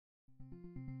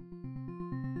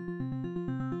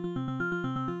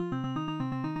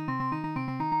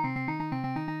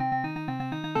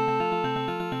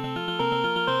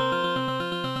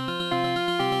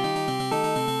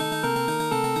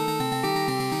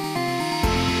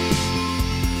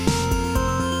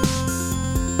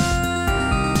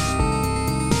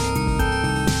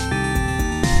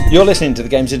You're listening to the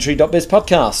GamesIndustry.biz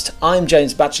Podcast. I'm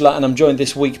James Batchelor and I'm joined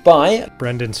this week by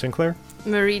Brendan Sinclair,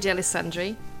 Marie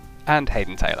D'Alessandri, and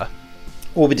Hayden Taylor.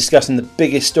 We'll be discussing the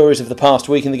biggest stories of the past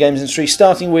week in the games industry,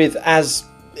 starting with, as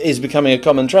is becoming a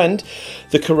common trend,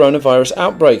 the coronavirus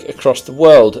outbreak across the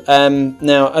world.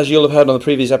 Now, as you'll have heard on the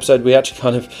previous episode, we actually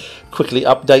kind of quickly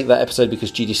update that episode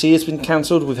because GDC has been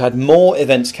cancelled. We've had more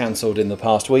events cancelled in the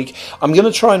past week. I'm going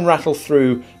to try and rattle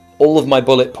through all of my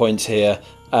bullet points here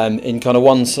in kind of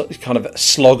one kind of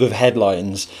slog of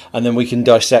headlines, and then we can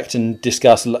dissect and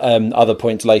discuss other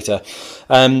points later.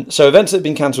 So events that have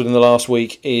been cancelled in the last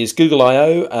week is Google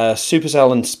I/O,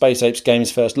 Supercell and Space Apes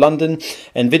Games First London,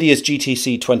 Nvidia's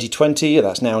GTC 2020,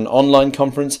 that's now an online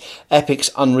conference, Epic's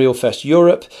Unreal Fest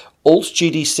Europe, Alt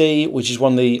GDC, which is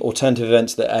one of the alternative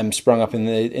events that sprung up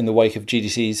in the wake of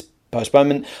GDC's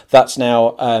postponement. That's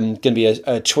now going to be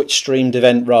a Twitch streamed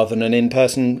event rather than an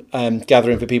in-person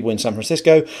gathering for people in San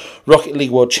Francisco. Rocket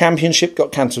League World Championship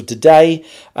got cancelled today.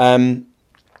 I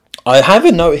have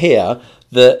a note here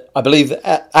that I believe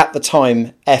that at the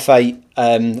time F8,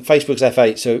 Facebook's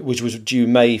F8, so which was due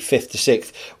May 5th to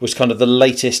 6th, was kind of the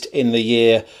latest in the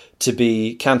year to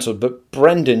be cancelled. But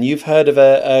Brendan, you've heard of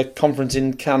a conference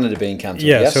in Canada being cancelled?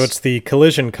 Yeah, yes? So it's the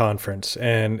Collision Conference,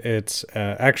 and it's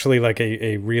actually like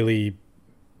a really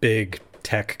big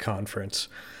tech conference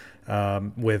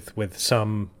with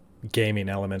some gaming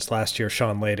elements. Last year,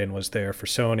 Sean Layden was there for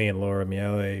Sony and Laura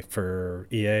Miele for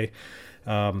EA.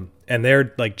 And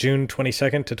they're like June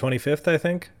 22nd to 25th, I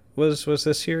think, was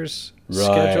this year's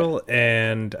schedule.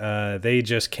 And they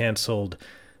just canceled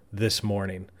this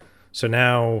morning. So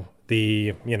now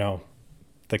the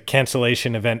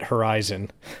cancellation event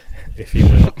horizon, if you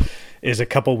will, is a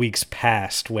couple weeks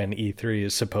past when E3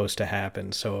 is supposed to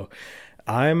happen. So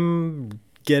I'm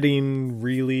getting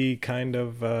really kind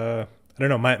of, I don't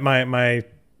know, my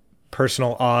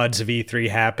personal odds of E3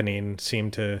 happening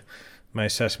my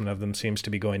assessment of them seems to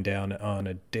be going down on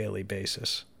a daily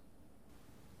basis.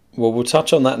 Well, we'll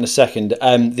touch on that in a second.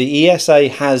 The ESA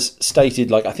has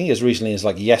stated, I think as recently as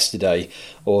yesterday,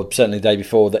 or certainly the day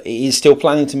before, that it is still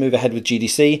planning to move ahead with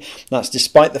GDC. That's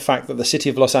despite the fact that the city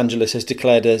of Los Angeles has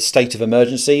declared a state of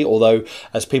emergency, although,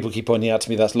 as people keep pointing out to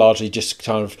me, that's largely just to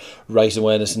kind of raise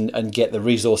awareness and get the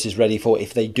resources ready for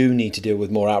if they do need to deal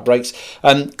with more outbreaks.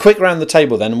 Quick round the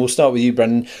table then, and we'll start with you,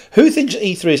 Brendan. Who thinks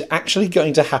E3 is actually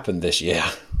going to happen this year?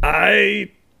 I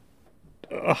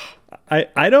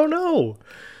don't know.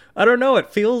 I don't know. It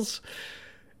feels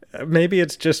maybe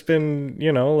it's just been,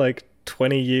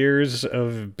 20 years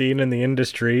of being in the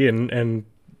industry and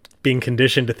being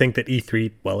conditioned to think that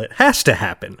E3, well, it has to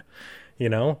happen,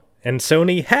 and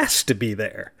Sony has to be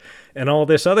there and all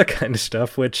this other kind of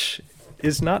stuff, which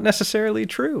is not necessarily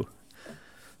true.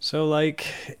 So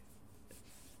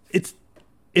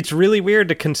it's really weird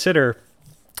to consider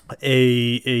a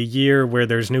year where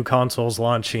there's new consoles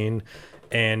launching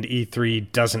and E3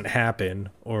 doesn't happen,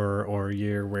 or a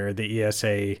year where the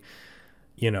ESA,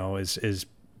 is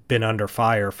been under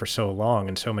fire for so long,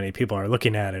 and so many people are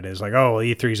looking at it as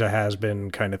E3's a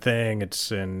has-been kind of thing.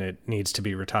 And it needs to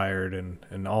be retired,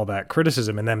 and all that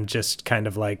criticism, and them just kind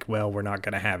of well, we're not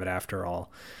going to have it after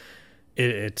all.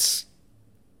 I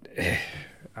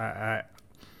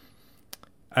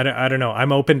don't know.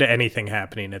 I'm open to anything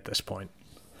happening at this point.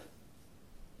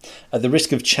 At the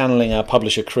risk of channeling our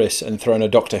publisher Chris and throwing a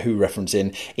Doctor Who reference in,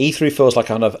 E3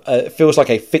 feels like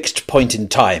a fixed point in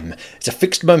time. It's a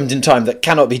fixed moment in time that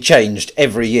cannot be changed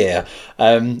every year.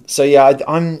 I'm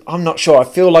not sure. I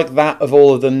feel like that of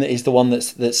all of them is the one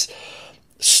that's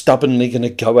stubbornly going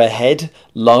to go ahead,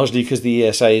 largely because the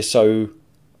ESA is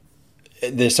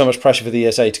there's so much pressure for the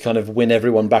ESA to kind of win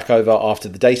everyone back over after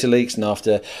the data leaks and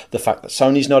after the fact that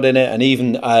Sony's not in it. And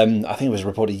even, I think it was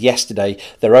reported yesterday,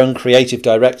 their own creative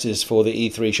directors for the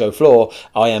E3 show floor,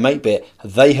 IM 8-Bit,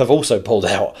 they have also pulled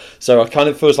out. So it kind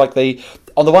of feels like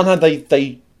on the one hand,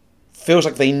 they feels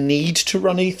like they need to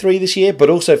run E3 this year, but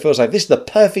also feels like this is the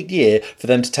perfect year for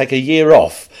them to take a year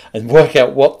off and work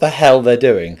out what the hell they're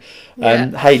doing.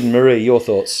 Yeah. Hayden, Marie, your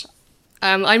thoughts?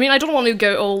 I don't want to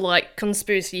go all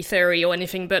conspiracy theory or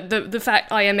anything, but the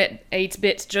fact I am at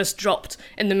 8-bit just dropped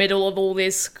in the middle of all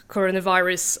this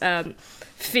coronavirus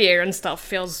fear and stuff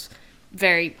feels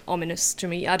very ominous to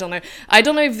me. I don't know. I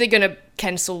don't know if they're gonna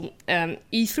cancel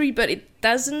E3, but it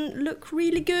doesn't look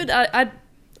really good. I'd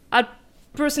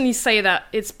personally say that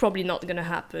it's probably not gonna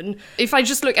happen. If I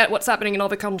just look at what's happening in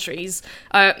other countries,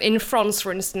 in France,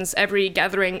 for instance, every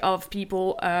gathering of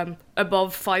people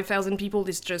above 5,000 people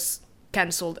is just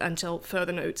cancelled until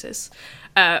further notice.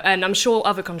 And I'm sure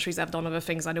other countries have done other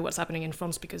things. I know what's happening in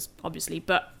France because, obviously,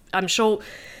 but I'm sure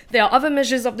there are other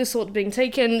measures of the sort being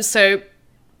taken. So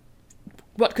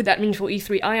what could that mean for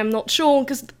E3? I am not sure,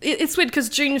 because it's weird, because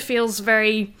June feels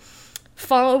very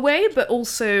far away, but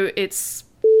also it's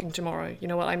tomorrow, you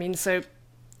know what I mean? So,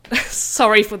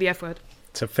 sorry for the F word.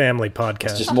 It's a family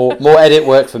podcast. It's just more edit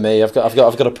work for me. I've got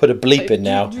to put a bleep in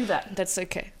now. Do that. That's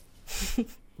okay.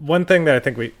 One thing that I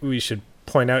think we should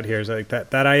point out here is like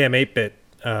that IM 8-bit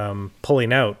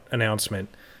pulling out announcement.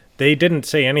 They didn't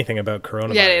say anything about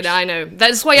coronavirus. Yeah, I know.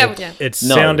 That's why it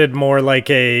sounded more like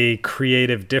a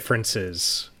creative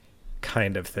differences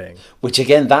kind of thing. Which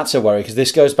again, that's a worry, because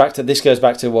this goes back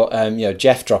to what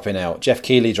Jeff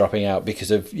Keighley dropping out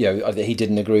because of he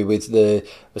didn't agree with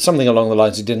something along the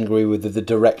lines he didn't agree with the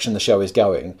direction the show is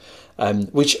going.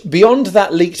 Which beyond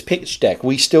that leaked pitch deck,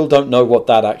 we still don't know what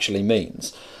that actually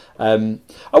means. I'm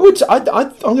going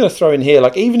to throw in here,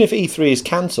 like, even if E3 is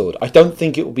cancelled, I don't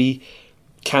think it will be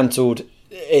cancelled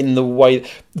in the way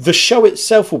the show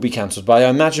itself will be cancelled, but I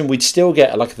imagine we'd still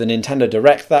get like the Nintendo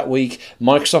Direct that week.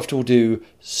 Microsoft will do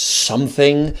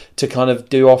something to kind of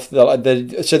do off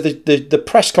the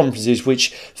press conferences,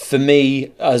 which for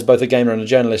me as both a gamer and a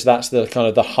journalist, that's the kind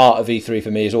of the heart of E3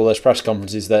 for me, is all those press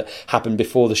conferences that happen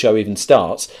before the show even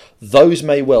starts. Those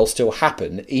may well still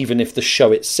happen even if the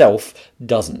show itself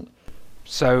doesn't.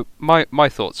 So my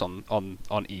thoughts on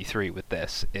E3 with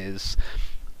this is,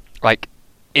 like,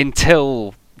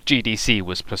 until GDC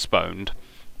was postponed,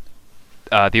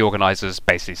 the organisers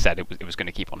basically said it was going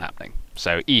to keep on happening.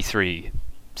 So E3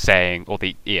 saying, or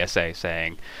the ESA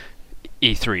saying,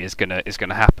 E3 is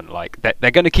gonna happen. Like,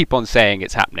 they're going to keep on saying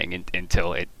it's happening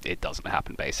until it doesn't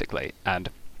happen, basically. And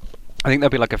I think there'll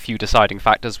be like a few deciding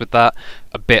factors with that,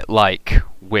 a bit like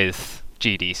with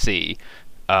GDC.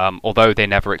 Although they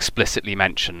never explicitly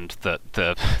mentioned that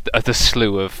the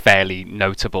slew of fairly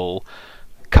notable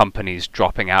companies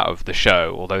dropping out of the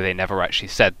show, although they never actually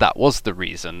said that was the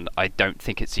reason, I don't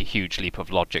think it's a huge leap of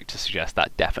logic to suggest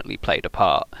that definitely played a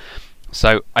part.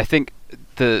 So I think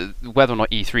whether or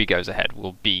not E3 goes ahead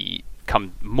will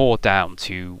come more down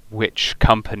to which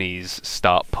companies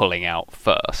start pulling out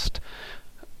first,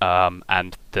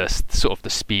 and the sort of the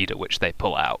speed at which they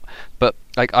pull out. But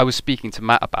like, I was speaking to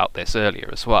Matt about this earlier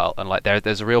as well, and like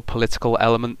there's a real political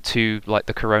element to like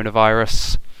the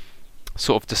coronavirus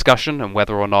sort of discussion and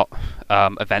whether or not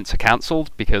events are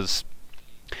cancelled, because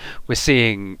we're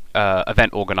seeing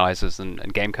event organisers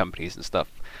and game companies and stuff,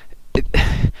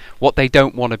 what they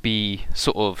don't want to be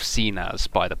sort of seen as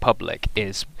by the public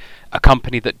is a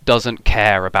company that doesn't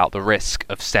care about the risk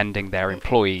of sending their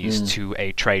employees to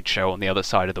a trade show on the other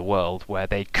side of the world where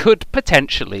they could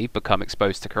potentially become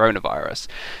exposed to coronavirus.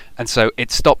 And so it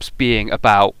stops being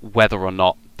about whether or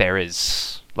not there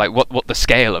is, like, what the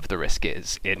scale of the risk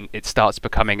is. It starts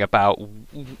becoming about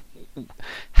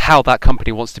how that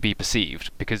company wants to be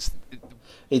perceived, because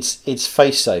it's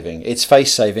face saving. It's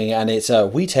face saving, and it's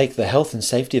we take the health and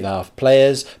safety of our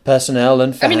players, personnel,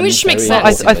 and fans. I mean, which makes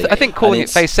sense. I think calling it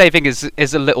face saving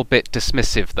is a little bit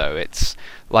dismissive, though. It's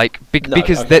like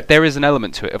because there is an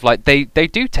element to it of like they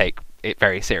do take it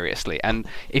very seriously, and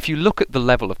if you look at the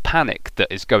level of panic that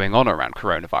is going on around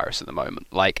coronavirus at the moment,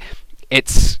 like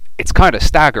it's kind of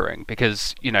staggering,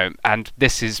 because, you know, and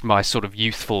this is my sort of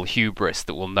youthful hubris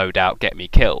that will no doubt get me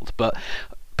killed, but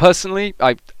personally,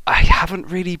 I haven't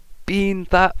really been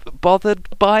that bothered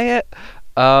by it.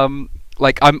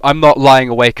 Like, I'm not lying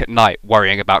awake at night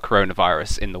worrying about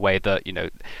coronavirus in the way that, you know,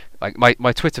 like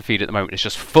my Twitter feed at the moment is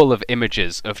just full of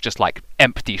images of just like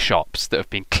empty shops that have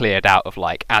been cleared out of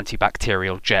like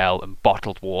antibacterial gel and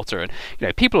bottled water, and, you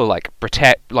know, people are like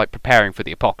preparing for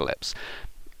the apocalypse.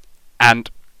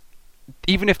 And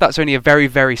even if that's only a very,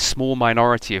 very small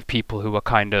minority of people who are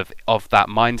kind of that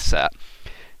mindset,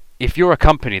 if you're a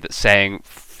company that's saying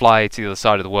fly to the other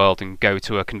side of the world and go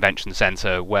to a convention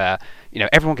center where, you know,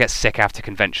 everyone gets sick after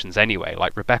conventions anyway,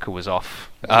 like Rebecca was off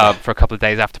for a couple of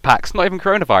days after PAX, not even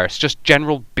coronavirus, just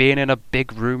general being in a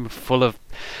big room full of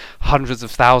hundreds of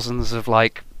thousands of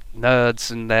like nerds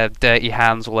and their dirty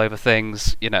hands all over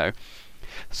things, you know.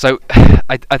 So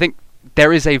I think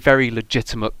there is a very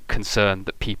legitimate concern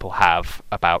that people have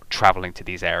about traveling to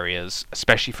these areas,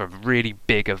 especially for really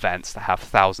big events that have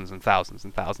thousands and thousands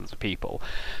and thousands of people.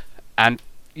 And,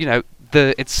 you know,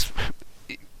 does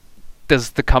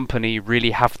the company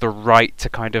really have the right to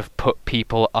kind of put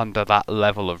people under that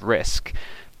level of risk?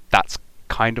 That's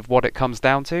kind of what it comes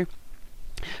down to.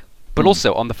 But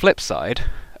also, on the flip side,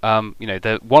 you know,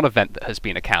 the one event that has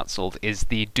been cancelled is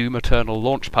the Doom Eternal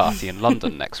launch party in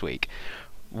London next week,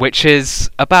 which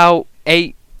is about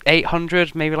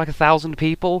 800, maybe like 1,000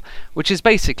 people, which is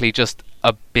basically just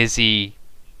a busy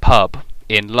pub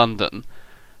in London.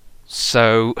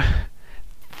 So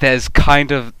there's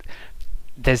kind of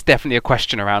there's definitely a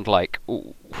question around like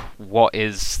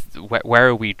where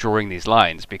are we drawing these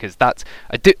lines, because that's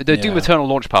the Doom Eternal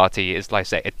launch party is, like I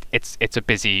say, it's a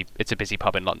busy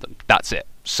pub in London. That's it.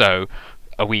 So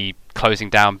are we closing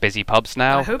down busy pubs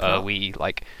now? I hope not. Are we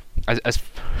like as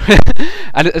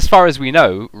and as far as we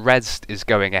know, Rest is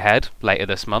going ahead later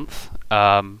this month,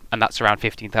 and that's around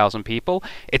 15,000 people.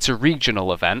 It's a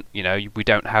regional event, you know. We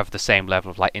don't have the same level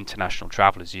of like international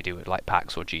travel as you do at like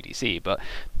PAX or GDC, but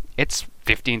it's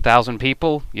 15,000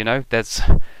 people. You know, there's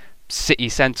city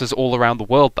centres all around the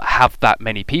world that have that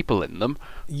many people in them,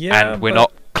 and we're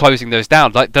not closing those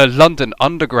down. Like the London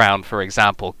Underground, for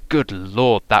example, good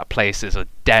lord, that place is a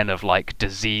den of like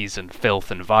disease and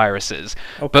filth and viruses.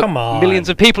 But come on. Millions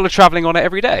of people are travelling on it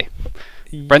every day.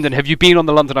 Brendan, have you been on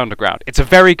the London Underground? It's a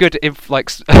very good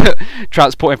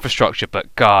transport infrastructure,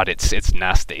 but God, it's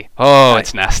nasty. Oh,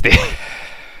 it's nasty.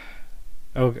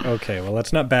 Okay, well,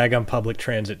 let's not bag on public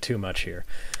transit too much here.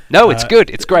 No, it's good.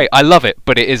 It's great. I love it,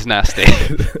 but it is nasty.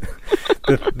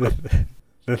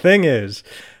 The thing is,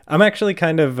 I'm actually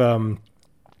kind of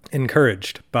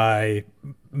encouraged by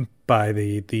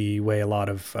the way a lot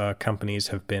of companies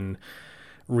have been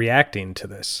reacting to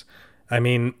this. I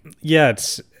mean, yeah,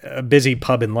 it's a busy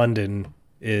pub in London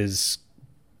is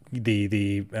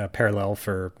the parallel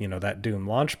for, you know, that Doom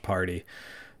launch party,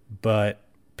 but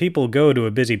people go to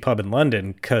a busy pub in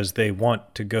London because they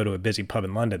want to go to a busy pub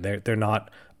in London. They're not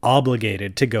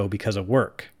obligated to go because of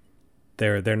work.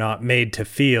 They're not made to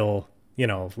feel, you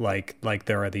know, like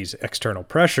there are these external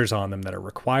pressures on them that are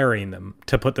requiring them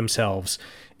to put themselves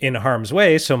in harm's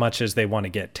way so much as they want to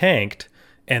get tanked,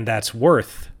 and that's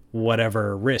worth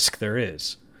whatever risk there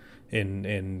is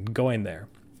in going there.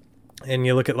 And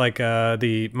you look at like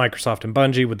the Microsoft and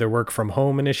Bungie with their work from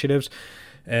home initiatives.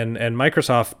 And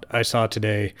Microsoft, I saw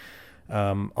today,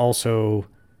 also,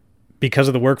 because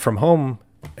of the work from home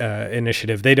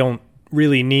initiative, they don't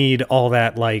really need all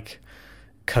that like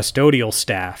custodial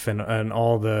staff and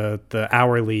all the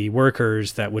hourly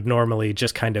workers that would normally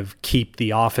just kind of keep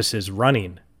the offices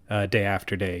running day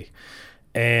after day.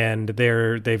 And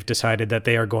they've decided that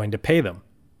they are going to pay them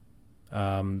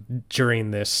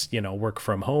during this, you know, work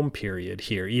from home period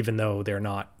here, even though they're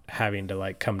not having to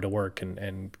like come to work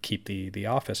and keep the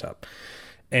office up.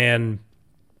 And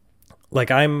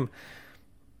like I'm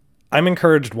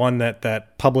encouraged, one,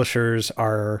 that publishers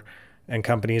are and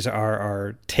companies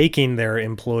are taking their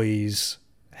employees'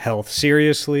 health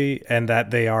seriously, and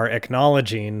that they are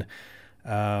acknowledging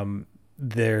doing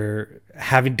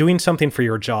something for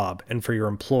your job and for your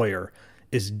employer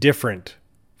is different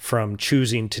from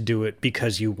choosing to do it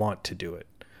because you want to do it.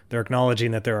 They're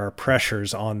acknowledging that there are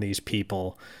pressures on these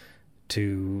people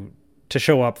to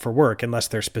show up for work unless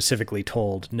they're specifically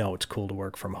told, no, it's cool to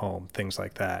work from home, things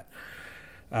like that.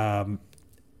 And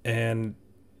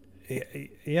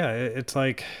yeah, it's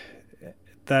like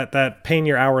that paying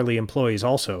your hourly employees,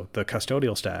 also the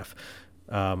custodial staff,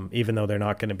 even though they're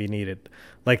not going to be needed.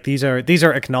 Like these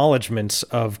are acknowledgments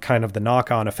of kind of the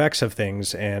knock-on effects of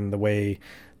things, and the way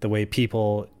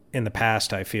people in the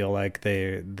past, I feel like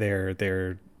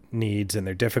their needs and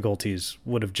their difficulties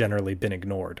would have generally been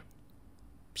ignored.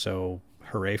 So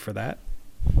hooray for that.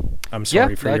 I'm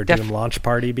sorry for your Doom launch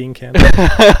party being cancelled.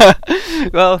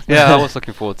 Well, yeah, I was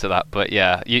looking forward to that, but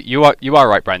yeah, you are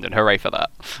right, Brandon. Hooray for that.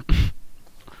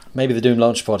 Maybe the Doom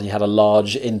launch party had a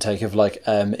large intake of like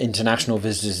international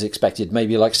visitors expected.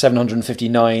 Maybe like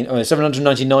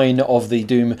 799 of the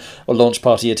Doom launch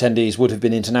party attendees would have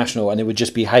been international, and it would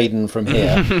just be Hayden from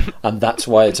here, and that's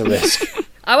why it's a risk.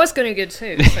 I was going to go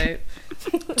too, so...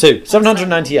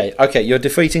 798. Okay, you're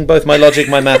defeating both my logic,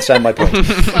 my maths, and my point.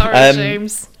 Sorry,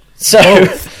 James. So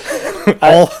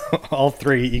all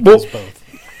three equals both.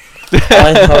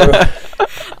 I know.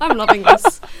 I'm loving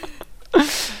this.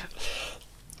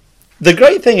 The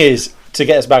great thing is, to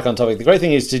get us back on topic, the great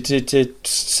thing is to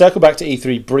circle back to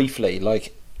E3 briefly.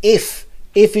 Like, if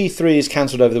E3 is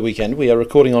cancelled over the weekend, we are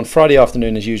recording on Friday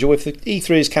afternoon as usual. If the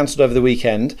E3 is cancelled over the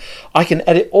weekend, I can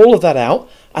edit all of that out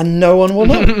and no one will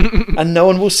know. And no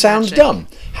one will sound dumb.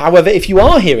 However, if you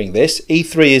are hearing this,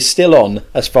 E3 is still on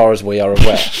as far as we are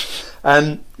aware.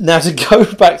 Now, to go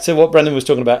back to what Brendan was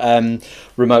talking about,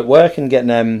 remote work and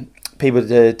getting people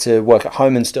to work at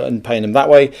home and paying them that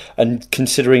way, and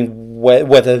considering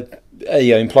whether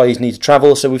employees need to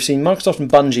travel. So we've seen Microsoft and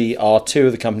Bungie are two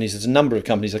of the companies. There's a number of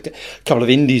companies, like a couple of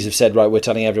indies have said, right, we're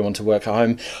telling everyone to work at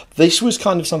home. This was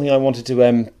kind of something I wanted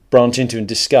to branch into and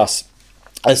discuss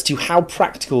as to how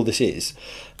practical this is.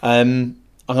 I'm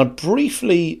going to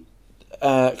briefly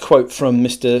quote from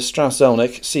Mr. Strauss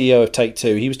Zelnick, CEO of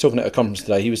Take-Two. He was talking at a conference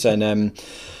today. He was saying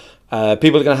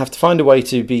People are going to have to find a way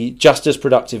to be just as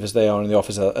productive as they are in the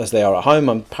office as they are at home.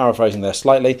 I'm paraphrasing there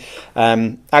slightly.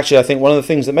 Actually, I think one of the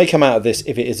things that may come out of this,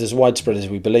 if it is as widespread as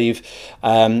we believe,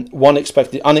 one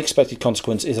unexpected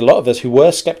consequence is a lot of us who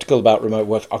were sceptical about remote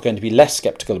work are going to be less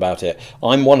sceptical about it.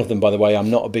 I'm one of them, by the way. I'm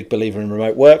not a big believer in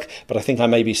remote work, but I think I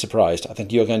may be surprised. I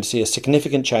think you're going to see a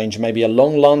significant change, maybe a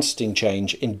long-lasting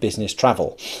change in business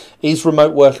travel. Is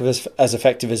remote work as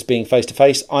effective as being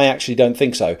face-to-face? I actually don't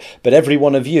think so. But every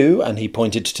one of you, and he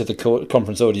pointed to the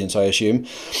conference audience, I assume,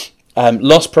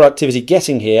 lost productivity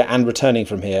getting here and returning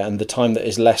from here, and the time that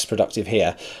is less productive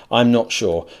here. I'm not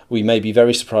sure. We may be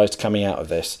very surprised coming out of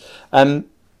this.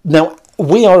 Now,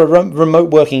 we are a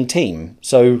remote working team,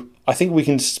 so I think we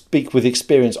can speak with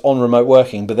experience on remote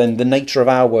working, but then the nature of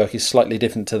our work is slightly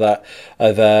different to that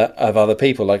of other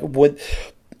people. Like,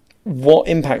 what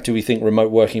impact do we think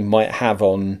remote working might have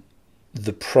on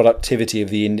the productivity of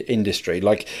the industry?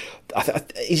 Like,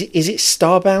 is it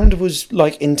Starbound was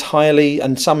like entirely,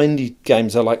 and some indie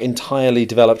games are like entirely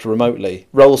developed remotely.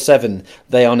 Roll 7,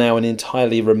 they are now an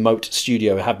entirely remote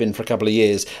studio, have been for a couple of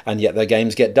years, and yet their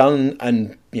games get done,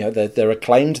 and they're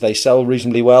acclaimed, they sell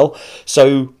reasonably well.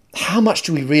 So how much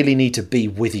do we really need to be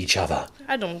with each other?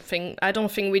 I don't think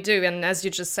we do. And as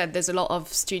you just said, there's a lot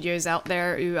of studios out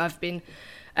there who have been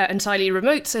entirely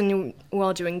remote and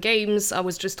while doing games. I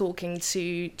was just talking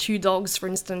to Two Dogs, for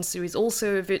instance, who is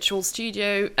also a virtual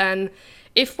studio, and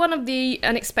if one of the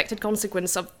unexpected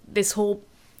consequences of this whole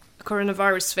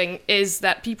coronavirus thing is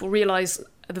that people realize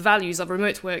the values of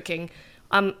remote working,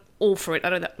 I'm all for it. I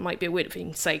know that might be a weird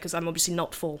thing to say because I'm obviously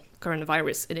not for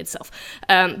coronavirus in itself,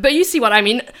 but you see what I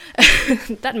mean.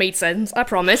 That made sense, I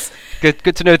promise. Good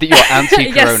to know that you're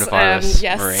anti-coronavirus.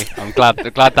 Yes. Marie. I'm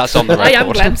glad that's on the record. I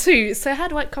am glad too. So how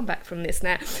do I come back from this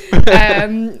now?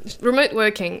 Remote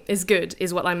working is good,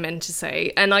 is what I meant to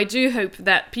say, and I do hope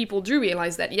that people do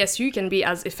realize that yes, you can be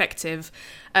as effective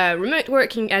remote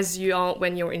working as you are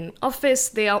when you're in office.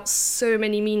 There are so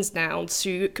many means now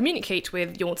to communicate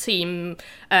with your team.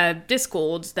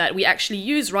 Discord that we actually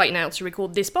use right now to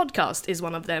record this podcast is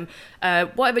one of them.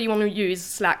 Whatever you want to use,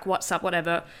 Slack, WhatsApp,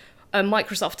 whatever,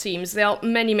 Microsoft Teams, there are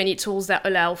many tools that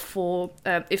allow for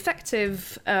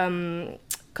effective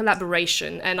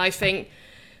collaboration, and I think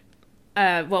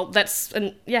if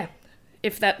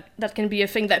that can be a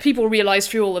thing that people realize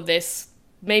through all of this,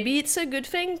 maybe it's a good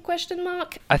thing, ?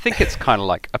 I think it's kind of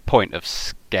like a point of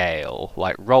scale.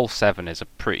 Like, Roll 7 is a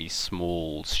pretty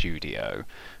small studio.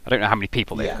 I don't know how many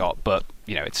people they've got, but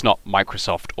it's not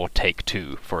Microsoft or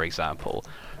Take-Two, for example.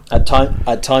 At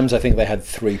times, I think they had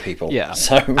 3 people. Yeah.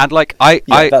 So, and like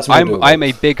I'm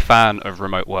a big fan of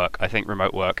remote work. I think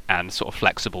remote work and sort of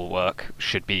flexible work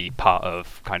should be part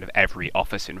of kind of every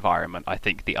office environment. I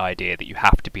think the idea that you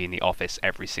have to be in the office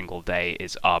every single day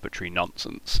is arbitrary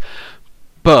nonsense.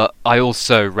 But I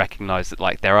also recognise that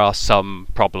there are some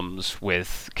problems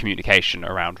with communication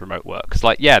around remote work. 'Cause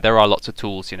there are lots of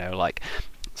tools, like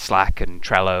Slack and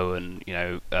Trello and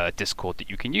Discord that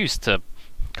you can use to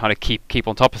kind of keep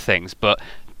on top of things. But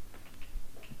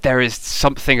there is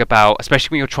something about,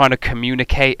 especially when you're trying to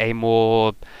communicate a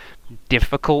more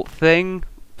difficult thing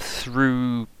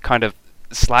through kind of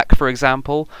Slack, for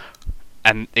example,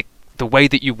 and the way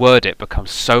that you word it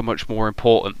becomes so much more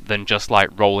important than just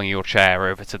rolling your chair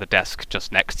over to the desk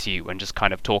just next to you and just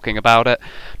kind of talking about it.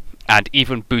 And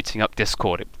even booting up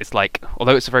Discord, it's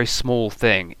although it's a very small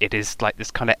thing, it is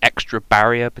this kind of extra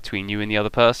barrier between you and the other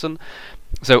person.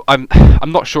 So I'm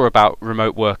not sure about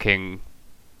remote working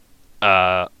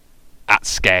at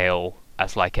scale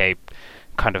as a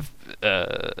kind of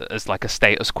as a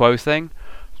status quo thing,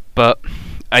 but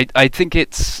I think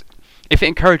if it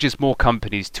encourages more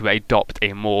companies to adopt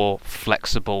a more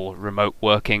flexible remote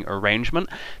working arrangement,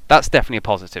 that's definitely a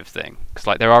positive thing.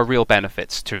 Because there are real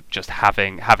benefits to just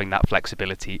having that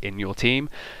flexibility in your team,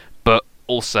 but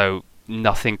also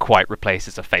nothing quite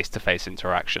replaces a face-to-face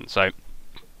interaction. So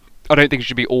I don't think it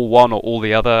should be all one or all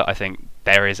the other. I think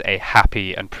there is a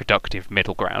happy and productive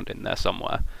middle ground in there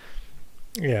somewhere.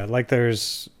 Yeah,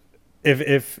 there's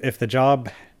if the job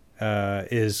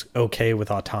is okay with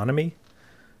autonomy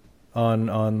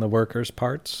on the workers'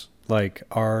 parts, like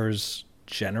ours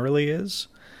generally is.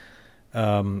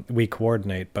 We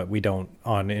coordinate, but we don't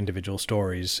on individual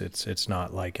stories. It's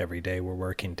not like every day we're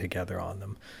working together on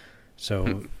them.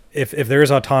 So if there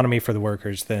is autonomy for the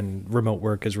workers, then remote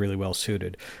work is really well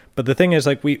suited. But the thing is,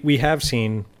 we have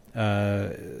seen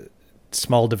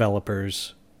small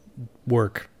developers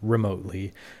work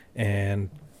remotely, and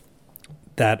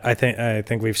that I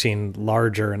think we've seen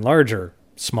larger and larger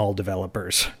small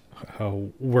developers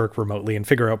work remotely and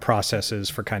figure out processes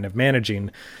for kind of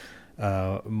managing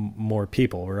more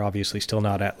people. We're obviously still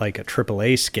not at like a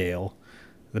AAA scale.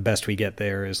 The best we get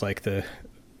there is like the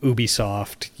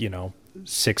Ubisoft,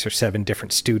 6 or 7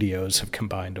 different studios have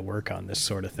combined to work on this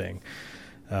sort of thing.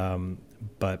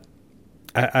 But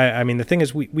I mean, the thing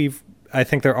is, I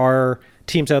think there are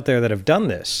teams out there that have done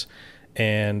this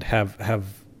and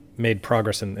have made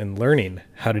progress in learning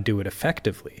how to do it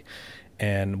effectively.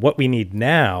 And what we need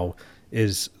now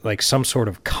is like some sort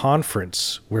of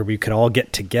conference where we could all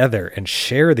get together and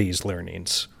share these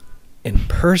learnings in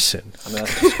person. I mean,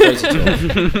 that's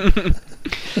crazy.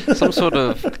 Some sort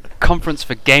of conference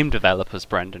for game developers,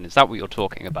 Brendan. Is that what you're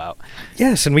talking about?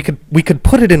 Yes, and we could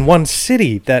put it in one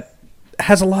city that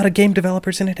has a lot of game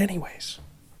developers in it anyways.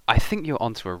 I think you're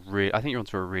onto a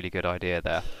really good idea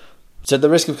there. So at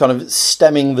the risk of kind of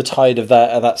stemming the tide of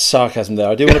that sarcasm there,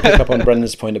 I do want to pick up on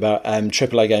Brendan's point about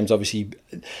AAA games. Obviously,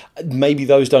 maybe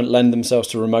those don't lend themselves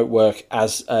to remote work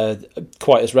as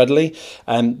quite as readily.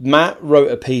 Matt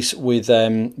wrote a piece with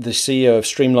the CEO of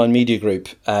Streamline Media Group,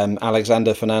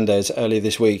 Alexander Fernandez, earlier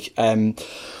this week.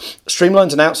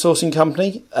 Streamline's an outsourcing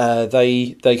company.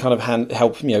 They kind of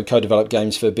help co-develop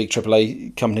games for big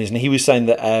AAA companies, and he was saying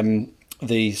that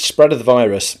the spread of the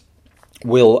virus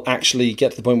will actually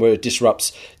get to the point where it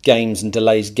disrupts games and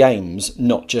delays games,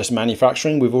 not just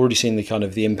manufacturing. We've already seen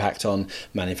the impact on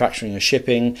manufacturing and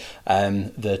shipping.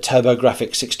 The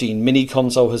TurboGrafx 16 mini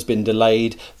console has been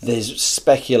delayed. There's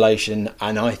speculation,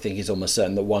 and I think it's almost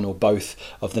certain that one or both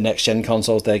of the next gen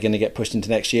consoles, they're going to get pushed into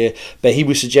next year. But he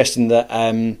was suggesting that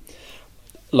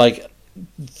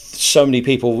so many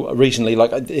people recently,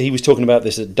 he was talking about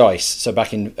this at DICE, so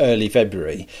back in early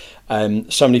February,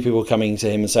 so many people coming to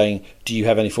him and saying, do you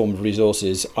have any form of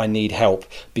resources? I need help,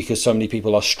 because so many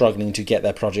people are struggling to get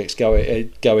their projects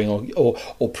going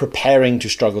or preparing to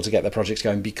struggle to get their projects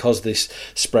going because this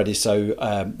spread is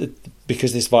so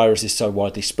because this virus is so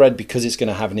widely spread, because it's going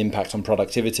to have an impact on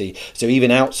productivity. So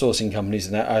even outsourcing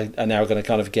companies are now going to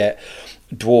kind of get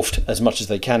dwarfed as much as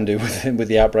they can do with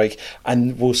the outbreak,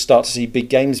 and we'll start to see big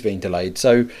games being delayed.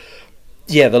 So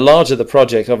yeah, the larger the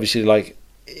project, obviously,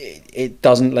 it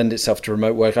doesn't lend itself to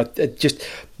remote work. Just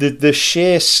the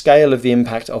sheer scale of the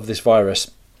impact of this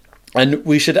virus. And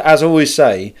we should, as always,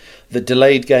 say that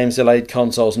delayed games, delayed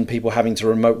consoles, and people having to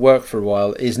remote work for a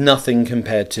while is nothing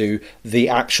compared to the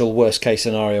actual worst case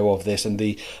scenario of this and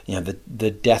the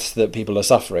deaths that people are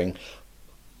suffering.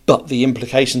 But the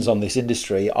implications on this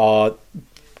industry are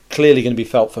clearly going to be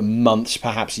felt for months,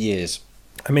 perhaps years.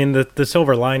 I mean, the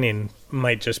silver lining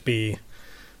might just be,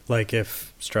 like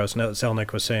if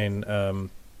Strauss-Zelnick was saying,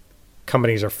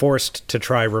 companies are forced to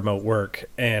try remote work,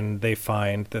 and they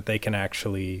find that they can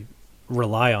actually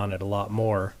rely on it a lot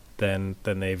more than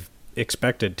they've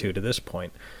expected to this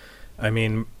point. I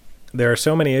mean, there are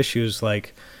so many issues,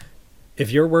 like if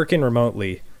you're working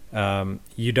remotely,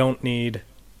 you don't need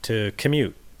to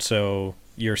commute, so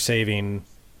you're saving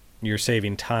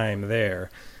time there.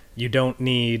 You don't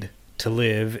need to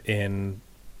live in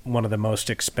one of the most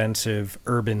expensive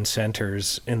urban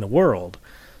centers in the world,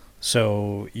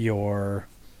 so you're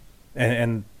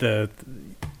not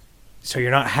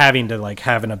having to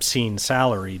have an obscene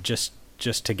salary just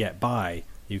to get by.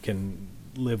 You can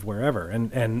live wherever,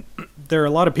 and there are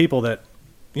a lot of people that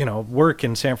work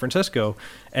in San Francisco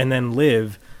and then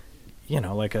live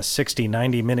like a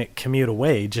 60-90 minute commute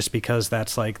away, just because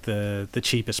that's like the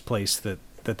cheapest place that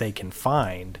they can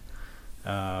find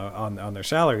on their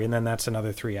salary, and then that's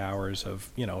another 3 hours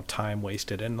of time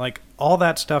wasted, and all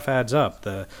that stuff adds up.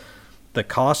 The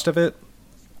cost of it,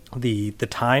 the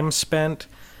time spent.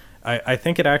 I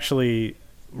think it actually,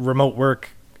 remote work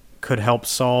could help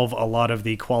solve a lot of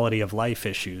the quality of life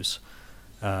issues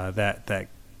that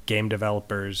game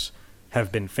developers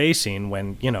have been facing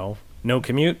when no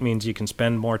commute means you can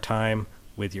spend more time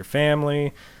with your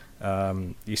family.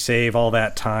 You save all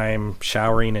that time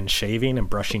showering and shaving and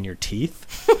brushing your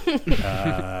teeth.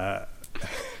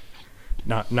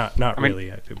 Not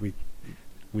really.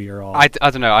 We are all. I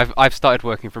don't know. I've started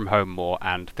working from home more,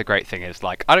 and the great thing is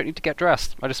I don't need to get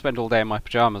dressed. I just spend all day in my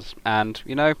pajamas, and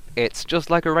it's just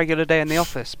like a regular day in the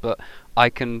office. But I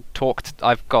can talk.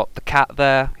 I've got the cat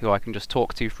there, who I can just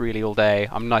talk to freely all day.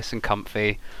 I'm nice and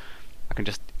comfy. I can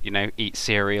just eat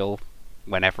cereal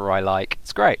whenever I like.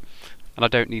 It's great. And I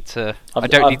don't need to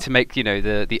need to make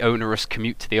the onerous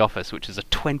commute to the office, which is a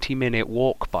 20-minute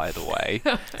walk, by the way.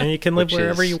 And you can live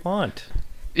wherever you want.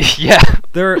 Yeah.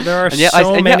 There are and yet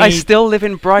so many. Yet I still live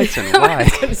in Brighton. Why? I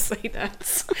was going to say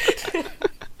that.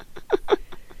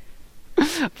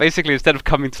 Basically, instead of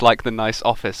coming to the nice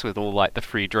office with all the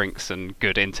free drinks and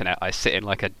good internet, I sit in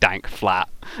a dank flat.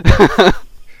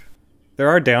 There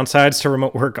are downsides to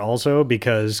remote work also,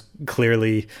 because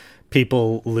clearly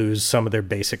people lose some of their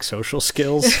basic social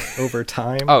skills over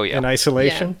time in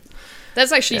isolation. Yeah.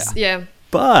 That's actually,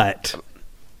 But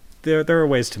there are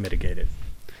ways to mitigate it.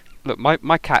 Look,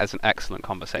 my cat is an excellent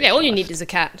conversation. Yeah, all you need is a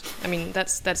cat. I mean,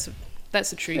 that's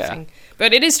a true thing.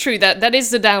 But it is true that is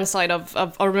the downside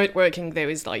of remote working, though,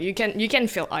 is like you can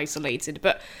feel isolated.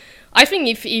 But I think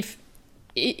if you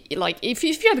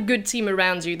have a good team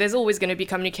around you, there's always going to be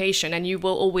communication, and you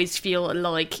will always feel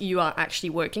like you are actually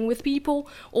working with people.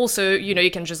 Also,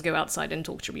 you can just go outside and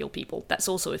talk to real people. That's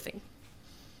also a thing.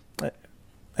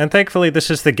 And thankfully,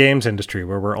 this is the games industry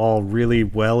where we're all really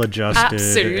well adjusted,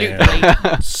 absolutely,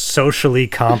 and socially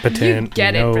competent. You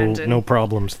get it, Brendan. No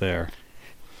problems there.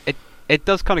 It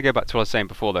does kind of go back to what I was saying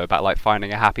before, though, about like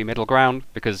finding a happy middle ground,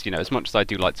 because as much as I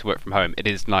do like to work from home, it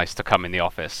is nice to come in the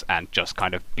office and just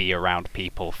kind of be around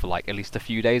people for like at least a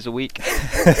few days a week.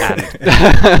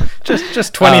 And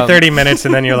just 20, 30 minutes,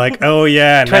 and then you're like, oh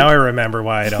yeah, now I remember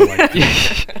why I don't like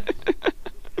it.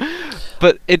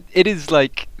 But it is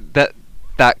like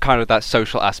that kind of that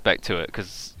social aspect to it,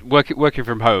 because working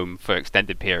from home for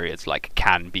extended periods like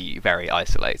can be very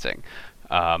isolating,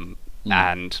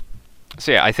 and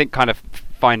so yeah, I think kind of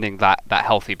finding that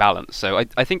healthy balance. So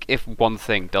I think if one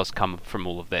thing does come from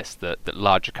all of this, that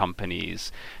larger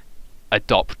companies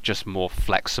adopt just more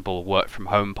flexible work from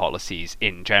home policies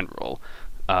in general,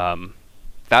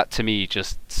 that to me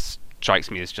just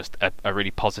strikes me as just a really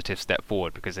positive step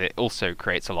forward, because it also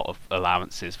creates a lot of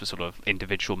allowances for sort of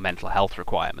individual mental health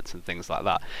requirements and things like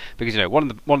that. Because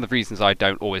one of the reasons I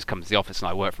don't always come to the office and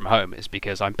I work from home is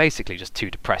because I'm basically just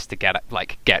too depressed to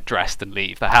get dressed and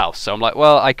leave the house. So I'm like,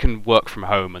 well, I can work from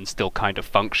home and still kind of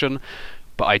function,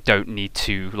 but I don't need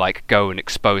to like go and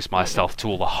expose myself to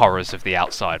all the horrors of the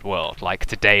outside world. Like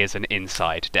today is an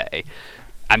inside day,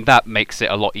 and that makes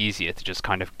it a lot easier to just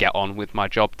kind of get on with my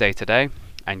job day to day.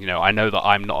 And I know that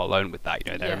I'm not alone with that.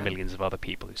 There are millions of other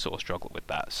people who sort of struggle with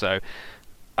that. So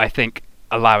I think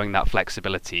allowing that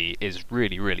flexibility is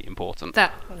really, really important.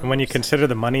 And when you consider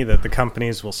the money that the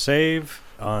companies will save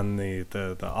on the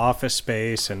office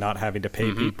space and not having to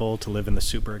pay people to live in the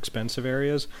super expensive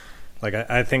areas, like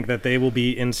I think that they will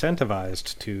be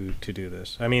incentivized to do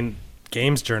this. I mean,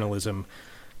 games journalism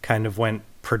kind of went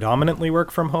predominantly work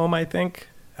from home, I think,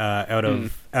 out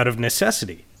of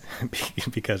necessity.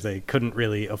 Because they couldn't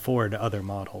really afford other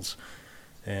models,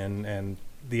 and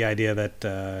the idea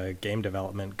that game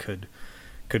development could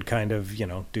kind of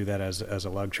do that as a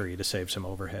luxury to save some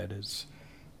overhead is,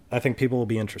 I think people will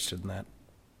be interested in that.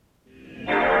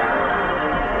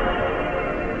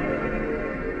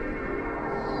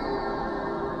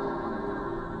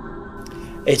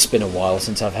 It's been a while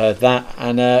since I've heard that,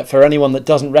 and for anyone that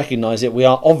doesn't recognise it, we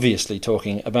are obviously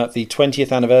talking about the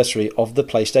 20th anniversary of the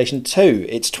PlayStation 2.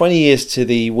 It's 20 years to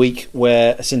the week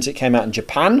since it came out in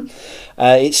Japan.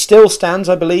 It still stands,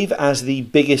 I believe, as the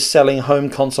biggest selling home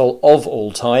console of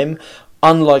all time,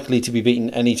 unlikely to be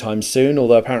beaten anytime soon,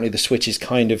 although apparently the Switch is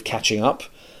kind of catching up.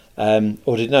 The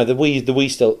Wii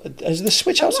still... Has the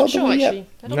Switch outside the Wii yet? Actually.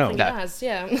 I don't think it has,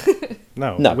 yeah.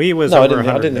 No, Wii was over 100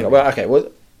 I didn't think... Well, okay, well...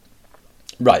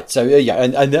 Right, so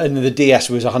and the DS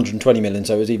was 120 million,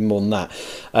 so it was even more than that.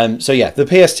 The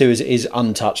PS2 is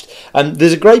untouched.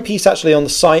 There's a great piece actually on the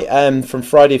site from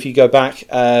Friday, if you go back.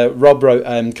 Rob wrote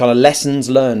kind of lessons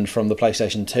learned from the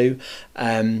PlayStation 2,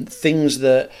 things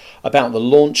that about the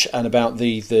launch and about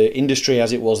the industry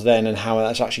as it was then, and how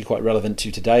that's actually quite relevant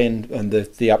to today and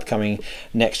the upcoming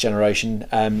next generation.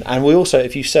 And we also,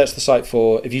 if you just search the site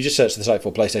for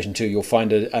PlayStation 2, you'll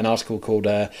find an article called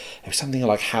something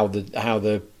like how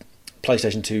the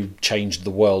PlayStation 2 changed the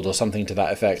world, or something to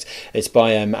that effect. It's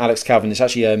by Alex Calvin. It's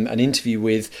actually an interview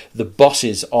with the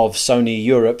bosses of Sony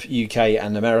Europe, UK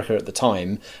and America at the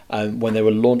time, when they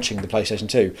were launching the PlayStation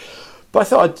 2. But I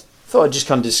thought I'd just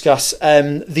kind of discuss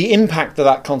the impact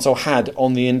that console had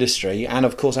on the industry, and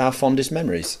of course our fondest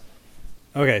memories.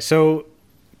 Okay, so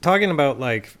talking about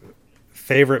like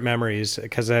favorite memories,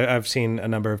 because I've seen a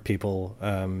number of people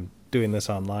doing this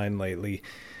online lately.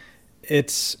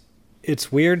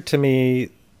 It's weird to me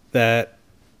that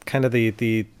kind of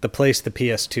the place the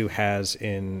PS2 has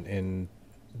in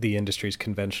the industry's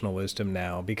conventional wisdom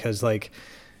now, because like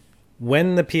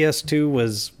when the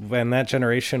PS2 when that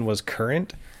generation was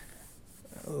current,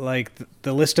 like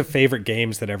the list of favorite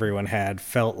games that everyone had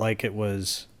felt like it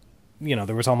was,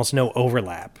 there was almost no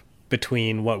overlap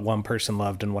between what one person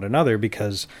loved and what another,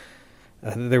 because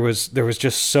there was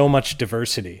just so much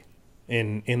diversity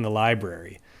in the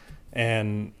library.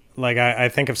 And like I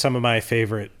think of some of my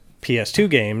favorite PS2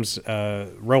 games,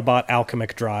 Robot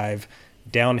Alchemic Drive,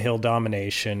 Downhill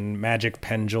Domination, Magic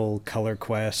Pendule, Color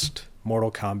Quest,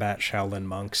 Mortal Kombat, Shaolin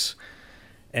Monks.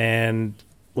 And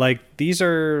like these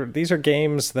are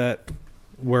games that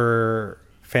were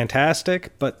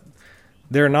fantastic, but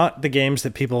they're not the games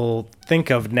that people think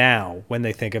of now when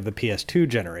they think of the PS2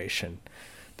 generation.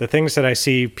 The things that I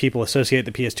see people associate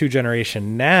the PS2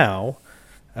 generation now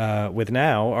with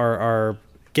now are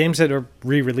games that are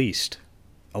re-released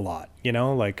a lot, you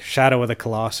know, like Shadow of the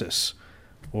Colossus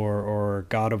or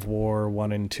God of War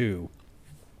 1 and 2,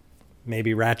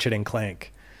 maybe Ratchet and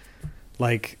Clank.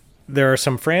 Like, there are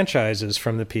some franchises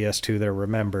from the PS2 that are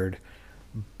remembered,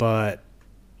 but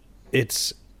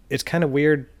it's kind of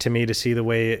weird to me to see the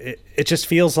way it just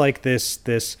feels like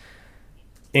this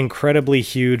incredibly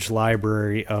huge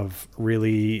library of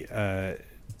really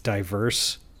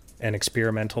diverse and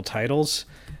experimental titles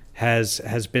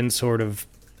has been sort of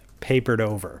papered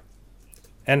over.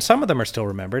 And some of them are still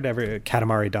remembered.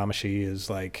 Katamari Damacy is,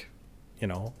 like, you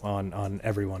know, on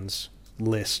everyone's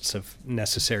lists of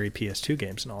necessary PS2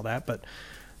 games and all that, but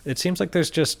it seems like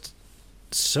there's just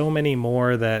so many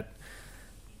more that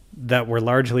were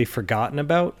largely forgotten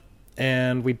about,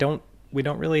 and we don't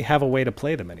really have a way to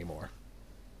play them anymore.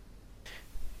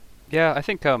 Yeah, I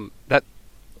think you're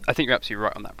absolutely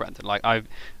right on that, Brendan. Like,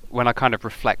 when I kind of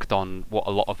reflect on what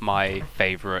a lot of my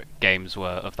favourite games were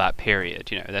of that period,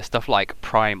 you know, there's stuff like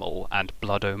Primal and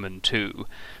Blood Omen 2,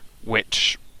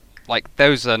 which, like,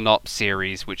 those are not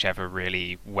series which ever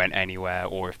really went anywhere,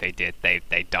 or if they did, they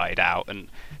died out, and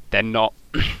they're not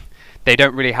they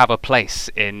don't really have a place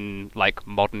in, like,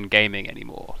 modern gaming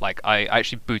anymore. Like, I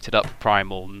actually booted up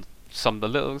Primal the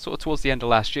little sort of towards the end of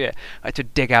last year. I had to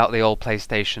dig out the old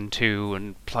PlayStation 2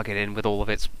 and plug it in with all of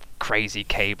its crazy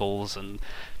cables, and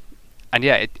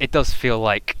yeah, it does feel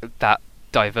like that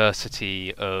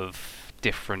diversity of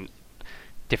different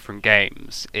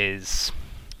games is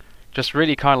just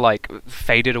really kind of like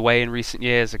faded away in recent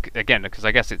years, again, because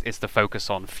I guess it's the focus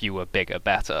on fewer, bigger,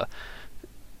 better,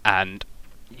 and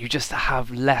you just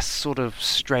have less sort of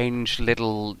strange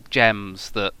little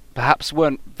gems that perhaps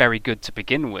weren't very good to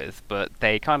begin with, but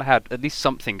they kind of had at least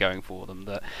something going for them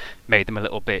that made them a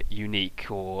little bit unique,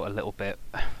 or a little bit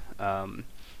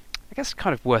I guess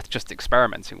kind of worth just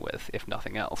experimenting with, if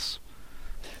nothing else.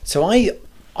 So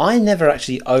I never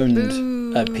actually owned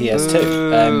a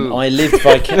PS2. I lived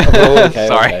vicariously.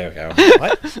 Sorry. Okay.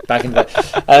 What? Back in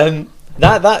the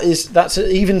that's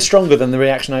even stronger than the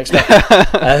reaction I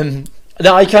expected.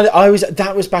 No,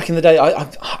 that was back in the day.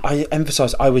 I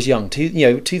emphasise I was young.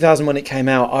 2000 when it came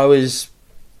out, I was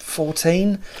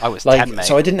 14. I was 10, mate.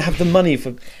 So I didn't have the money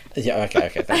for. Yeah, okay,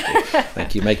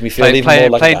 thank you. Making me feel even more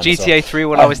like playing GTA 3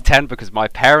 when I was 10 because my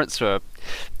parents were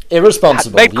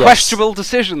irresponsible. Made questionable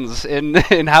decisions in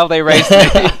how they raised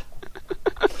me.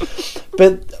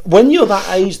 But when you're that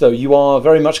age, though, you are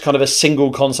very much kind of a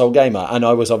single console gamer, and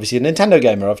I was obviously a Nintendo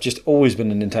gamer. I've just always been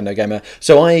a Nintendo gamer.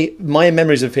 So my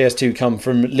memories of PS2 come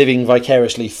from living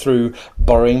vicariously through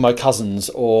borrowing my cousins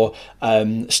or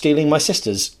stealing my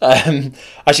sister's.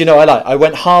 Actually, no, I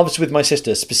went halves with my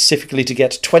sister specifically to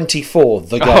get 24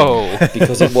 the game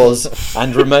because it was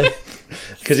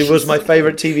because it was my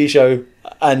favourite TV show,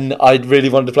 and I really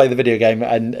wanted to play the video game,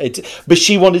 but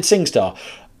she wanted SingStar.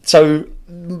 So,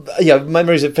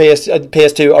 memories of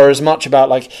PS2 are as much about,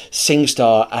 like,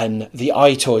 SingStar and the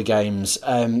iToy games.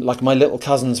 Like, my little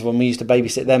cousins, when we used to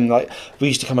babysit them, like, we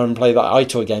used to come home and play the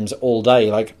iToy games all day.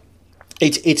 Like,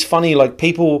 it's funny, like,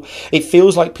 it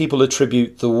feels like people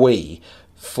attribute the Wii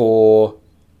for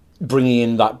bringing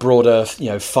in that broader,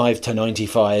 5 to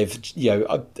 95,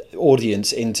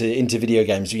 audience into video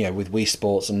games, with Wii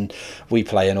Sports and Wii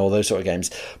Play and all those sort of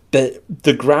games. But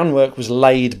the groundwork was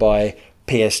laid by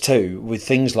PS2 with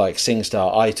things like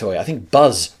SingStar, iToy. I think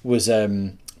Buzz was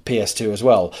PS2 as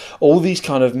well. All these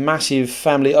kind of massive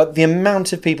family. The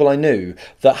amount of people I knew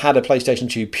that had a PlayStation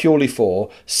 2 purely for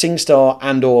SingStar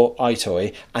and or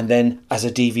iToy, and then as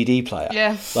a DVD player.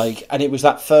 Yeah. And it was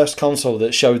that first console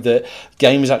that showed that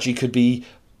games actually could be,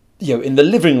 in the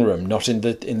living room, not in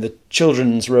the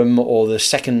children's room or the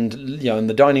second, in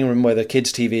the dining room where the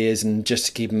kids' TV is, and just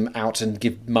to keep them out and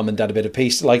give mum and dad a bit of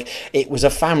peace. Like, it was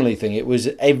a family thing. It was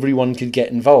everyone could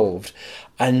get involved,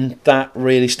 and that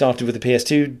really started with the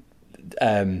PS2.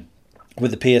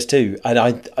 And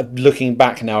I looking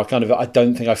back now, I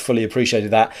don't think I fully appreciated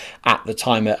that at the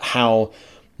time, at how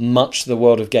much the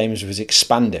world of games was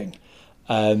expanding.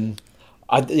 In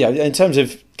terms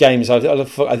of games,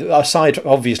 aside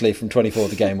obviously from 24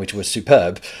 the game, which was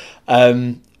superb, I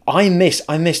miss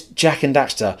Jak and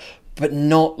Daxter, but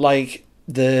not like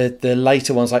the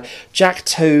later ones. Like Jak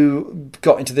 2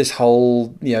 got into this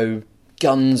whole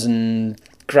guns and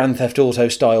Grand Theft Auto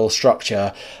style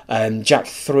structure. Jak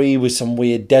 3 was some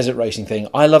weird desert racing thing.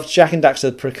 I loved Jak and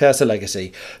Daxter: The Precursor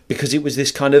Legacy because it was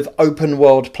this kind of open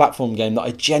world platform game that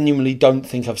I genuinely don't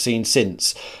think I've seen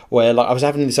since. Where like I was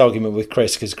having this argument with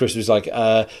Chris because Chris was like,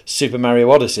 Super Mario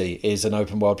Odyssey is an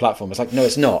open world platform. It's like, no,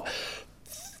 it's not.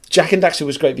 Jak and Daxter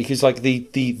was great because like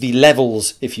the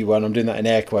levels, if you will, and I'm doing that in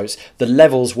air quotes, the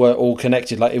levels were all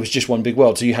connected. Like it was just one big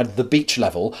world. So you had the beach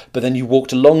level, but then you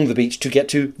walked along the beach to get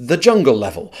to the jungle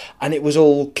level, and it was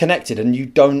all connected. And you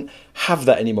don't have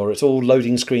that anymore. It's all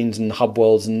loading screens and hub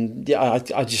worlds, and yeah,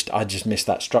 I just miss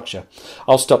that structure.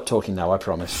 I'll stop talking now, I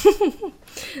promise.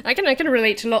 I can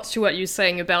relate to lots to what you're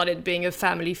saying about it being a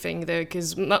family thing, though,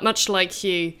 because much like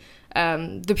you.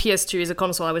 The PS2 is a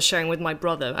console I was sharing with my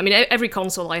brother. I mean, every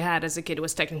console I had as a kid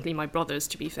was technically my brother's,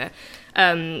 to be fair.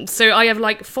 So I have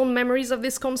like fond memories of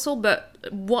this console, but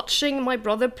watching my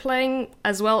brother playing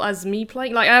as well as me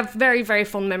playing, like I have very, very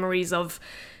fond memories of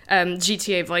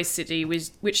GTA Vice City,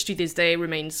 which to this day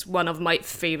remains one of my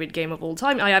favorite game of all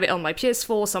time. I have it on my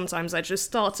PS4. Sometimes I just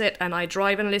start it and I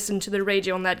drive and listen to the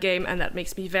radio on that game, and that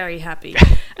makes me very happy.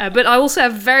 But I also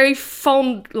have very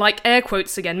fond, like air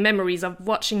quotes again, memories of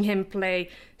watching him play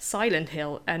Silent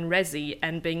Hill and Resi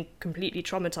and being completely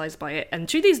traumatized by it. And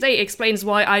to this day explains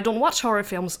why I don't watch horror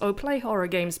films or play horror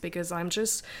games, because I'm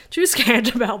just too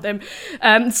scared about them.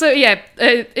 So yeah,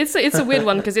 it's a weird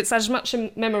one because it's as much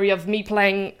a memory of me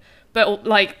playing, but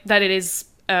like that it is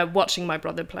watching my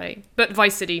brother play. But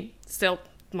Vice City, still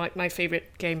my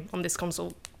favorite game on this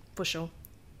console, for sure.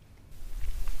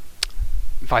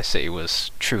 This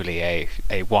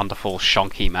a wonderful,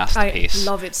 shonky masterpiece.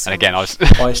 I love it so and again, much.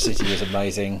 Vice City was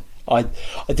amazing.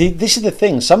 This is the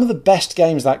thing. Some of the best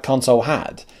games that console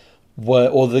had were,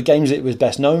 or the games it was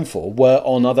best known for, were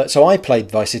on other. So I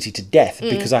played Vice City to death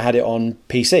because I had it on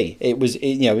PC.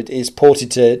 It's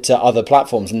ported to other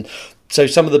platforms, and so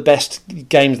some of the best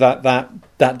games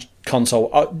that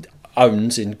console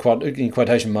owns in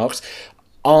quotation marks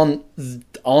aren't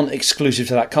exclusive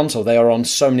to that console. They are on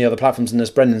so many other platforms, and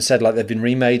as Brendan said, like they've been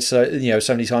remade so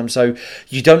many times. So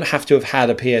you don't have to have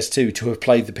had a PS2 to have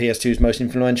played the PS2's most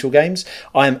influential games.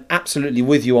 I am absolutely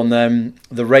with you on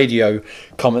the radio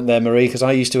comment there, Marie, because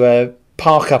I used to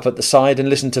park up at the side and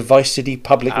listen to Vice City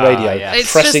public radio. Yeah.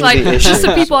 It's just like, just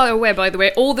so people are aware, by the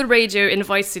way, all the radio in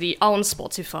Vice City are on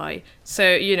Spotify. So,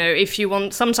 if you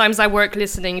want, sometimes I work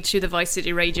listening to the Vice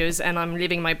City radios and I'm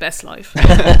living my best life.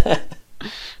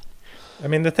 I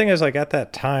mean, the thing is, like, at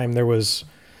that time, there was...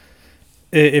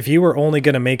 If you were only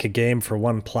going to make a game for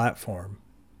one platform,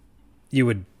 you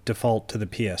would default to the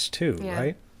PS2,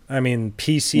 right? I mean,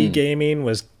 PC gaming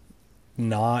was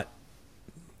not...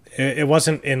 It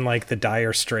wasn't in, like, the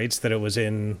dire straits that it was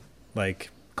in,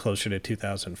 like, closer to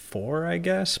 2004, I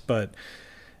guess, but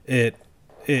it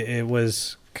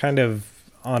was kind of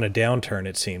on a downturn,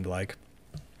 it seemed like,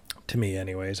 to me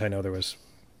anyways. I know there was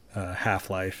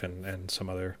Half-Life and some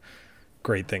other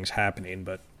great things happening,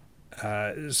 but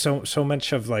so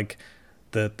much of like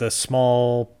the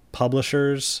small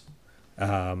publishers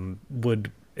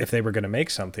would, if they were going to make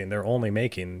something, they're only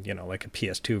making like a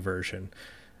PS2 version.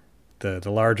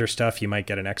 The larger stuff, you might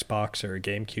get an Xbox or a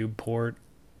GameCube port,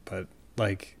 but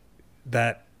like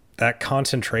that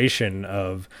concentration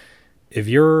of if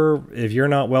you're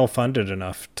not well funded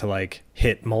enough to like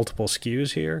hit multiple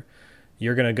SKUs here,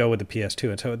 you're going to go with the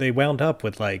PS2. And so they wound up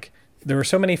with like, there were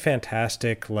so many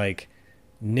fantastic like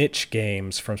niche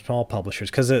games from small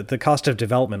publishers, because the cost of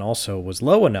development also was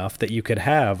low enough that you could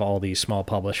have all these small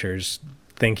publishers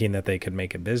thinking that they could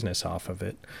make a business off of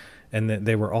it. And that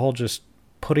they were all just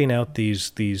putting out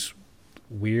these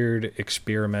weird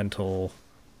experimental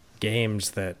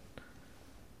games that,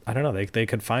 I don't know, they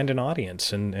could find an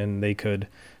audience and they could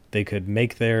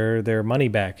make their money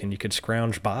back, and you could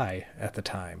scrounge by at the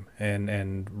time.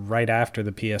 And right after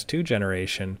the PS2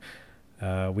 generation,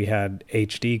 we had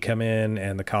HD come in,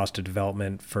 and the cost of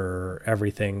development for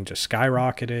everything just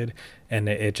skyrocketed, and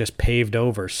it just paved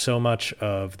over so much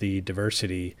of the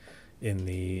diversity in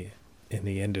the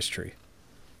industry.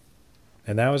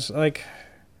 And that was like,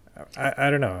 I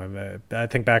don't know. I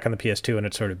think back on the PS2, and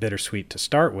it's sort of bittersweet to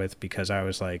start with, because I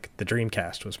was like, the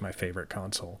Dreamcast was my favorite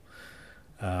console.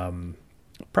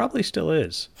 Probably still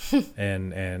is.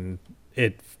 and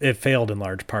it failed in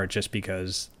large part just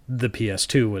because the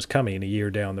PS2 was coming a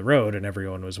year down the road and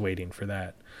everyone was waiting for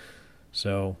that.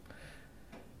 So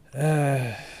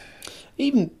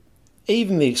even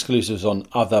the exclusives on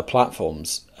other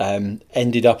platforms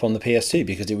ended up on the PS2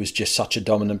 because it was just such a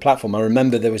dominant platform. I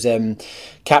remember there was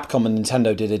Capcom and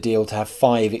Nintendo did a deal to have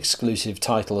 5 exclusive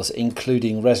titles,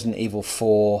 including Resident Evil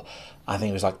 4 I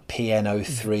think it was like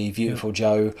PN03, Beautiful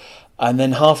Joe. And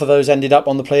then half of those ended up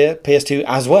on the PS2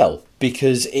 as well,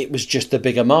 because it was just the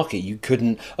bigger market. You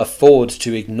couldn't afford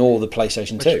to ignore the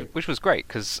PlayStation 2. Which was great,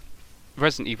 because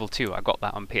Resident Evil 2, I got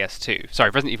that on PS2. Sorry,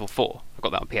 Resident Evil 4, I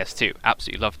got that on PS2.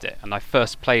 Absolutely loved it. And I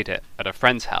first played it at a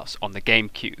friend's house on the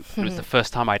GameCube. It was the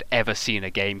first time I'd ever seen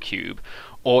a GameCube,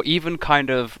 or even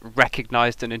kind of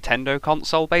recognised a Nintendo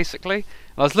console, basically.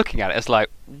 And I was looking at it, it's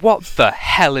like, what the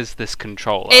hell is this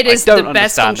controller? It is I don't the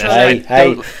best understand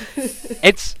controller.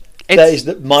 It's that is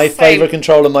my favourite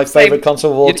controller, my favourite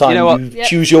console of all time. You know what?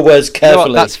 Choose your words carefully. You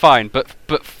know what? That's fine, but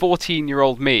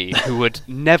 14-year-old me, who had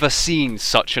never seen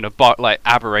such an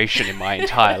aberration in my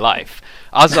entire life,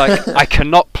 I was like, I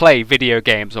cannot play video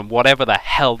games on whatever the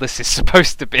hell this is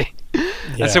supposed to be.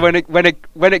 Yeah. And so when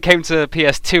it came to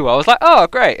PS2, I was like, oh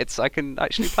great, I can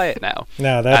actually play it now.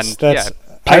 No, that's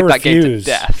I refuse. That game to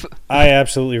death. I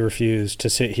absolutely refuse to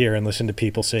sit here and listen to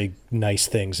people say nice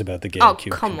things about the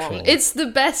GameCube. Oh, come controller. on. It's the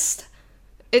best.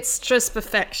 It's just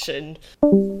perfection.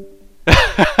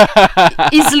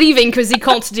 He's leaving because he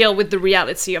can't deal with the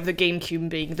reality of the GameCube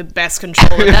being the best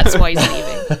controller. That's why he's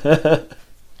leaving.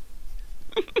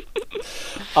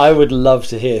 I would love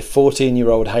to hear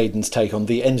 14-year-old Hayden's take on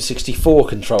the N64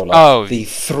 controller, the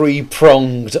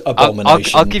three-pronged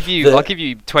abomination. I'll give you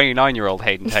 29-year-old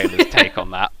Hayden Taylor's take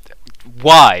on that.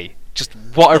 Why? Just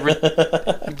what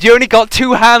you only got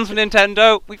two hands for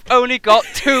Nintendo? We've only got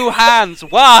two hands.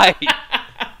 Why?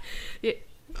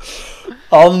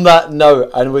 On that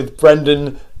note, and with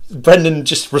Brendan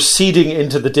just receding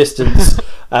into the distance,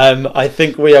 I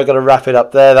think we are going to wrap it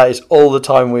up there. That is all the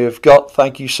time we have got.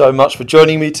 Thank you so much for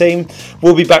joining me, team.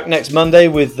 We'll be back next Monday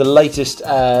with the latest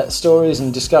stories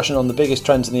and discussion on the biggest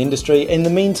trends in the industry. In the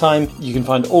meantime, you can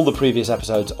find all the previous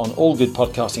episodes on all good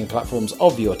podcasting platforms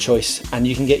of your choice, and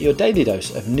you can get your daily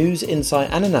dose of news, insight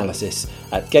and analysis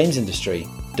at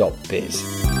GamesIndustry.biz.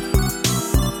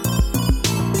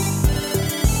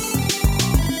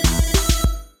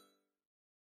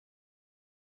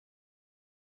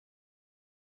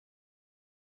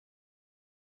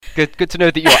 Good to know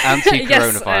that you're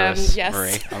anti-coronavirus, yes.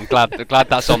 Marie. I'm glad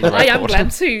that's on the record. I am glad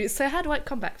too. So how do I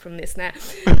come back from this now?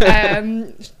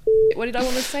 What did I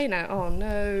want to say now? Oh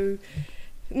no.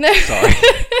 Sorry,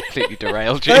 completely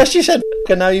derailed you. First you said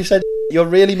and now you said you're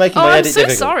really making my edit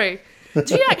difficult. Sorry.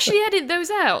 Do you actually edit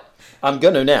those out? I'm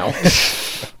gonna now.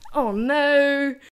 Oh no.